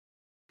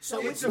So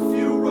it's a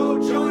few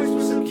road joints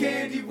with some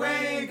candy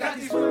rain. Got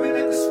these women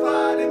at the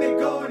spot and they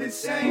going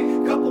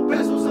insane. Couple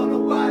bezels on the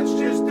watch,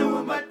 just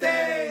doing my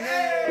thing.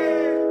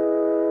 Hey.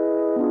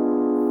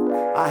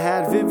 I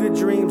had vivid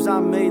dreams,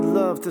 I made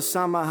love to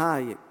Salma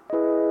Hayek.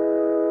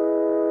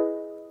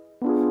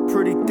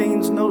 Pretty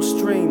things, no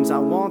strings, I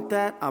want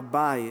that, I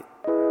buy it.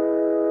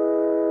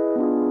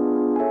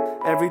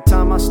 Every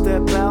time I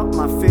step out,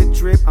 my fit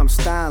drip, I'm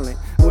styling.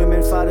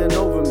 Women fighting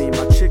over me,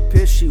 my chick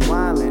pissed, she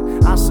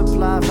whining. I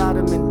supply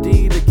vitamin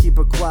D to keep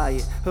her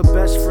quiet. Her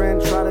best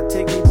friend try to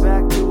take me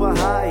back to a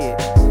Hyatt.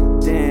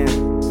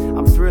 Damn,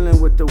 I'm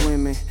thrilling with the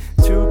women.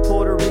 2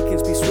 Puerto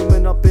Ricans be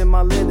swimming up in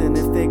my linen.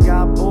 If they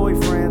got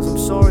boyfriends, I'm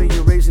sorry,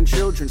 you're raising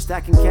children.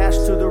 Stacking cash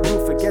to the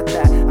roof, forget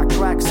that, I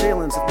crack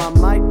ceilings. If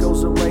my mic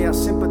goes away, I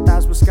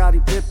sympathize with Scottie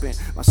Pippen.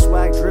 My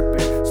swag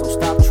dripping, so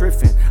stop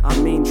tripping, I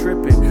mean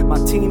tripping. My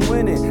team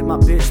winning, my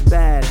bitch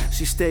bad,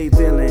 she stay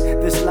villain.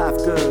 This life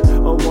good,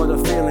 oh what a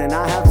feeling.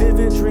 I have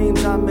vivid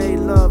dreams, I made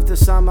love to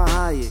Salma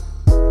Hayek.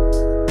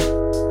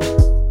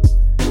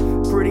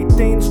 Pretty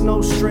things,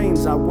 no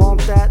strings, I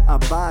want that, I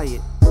buy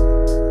it.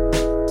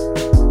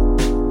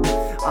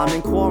 I'm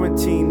in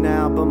quarantine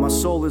now, but my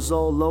soul is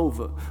all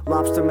over.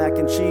 Lobster mac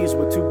and cheese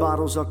with 2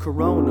 bottles of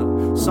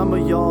Corona. Some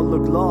of y'all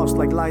look lost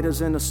like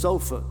lighters in a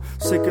sofa.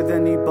 Sicker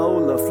than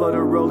Ebola,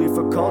 flutter rolly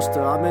for Costa.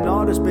 I'm an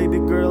artist, baby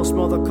girl,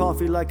 smell the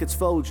coffee like it's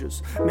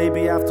Folgers.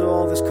 Maybe after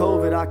all this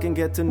COVID I can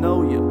get to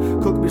know you.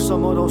 Cook me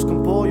some of those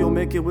con pollo,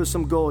 make it with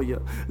some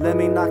Goya. Let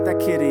me knock that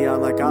kitty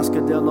out like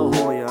Oscar de la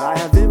Hoya. I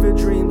have vivid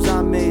dreams,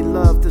 I made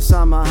love to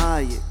Salma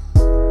Hayek.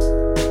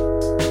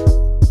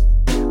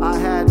 I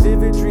had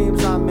vivid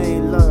dreams, I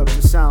made love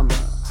to Salma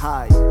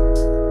Hayek.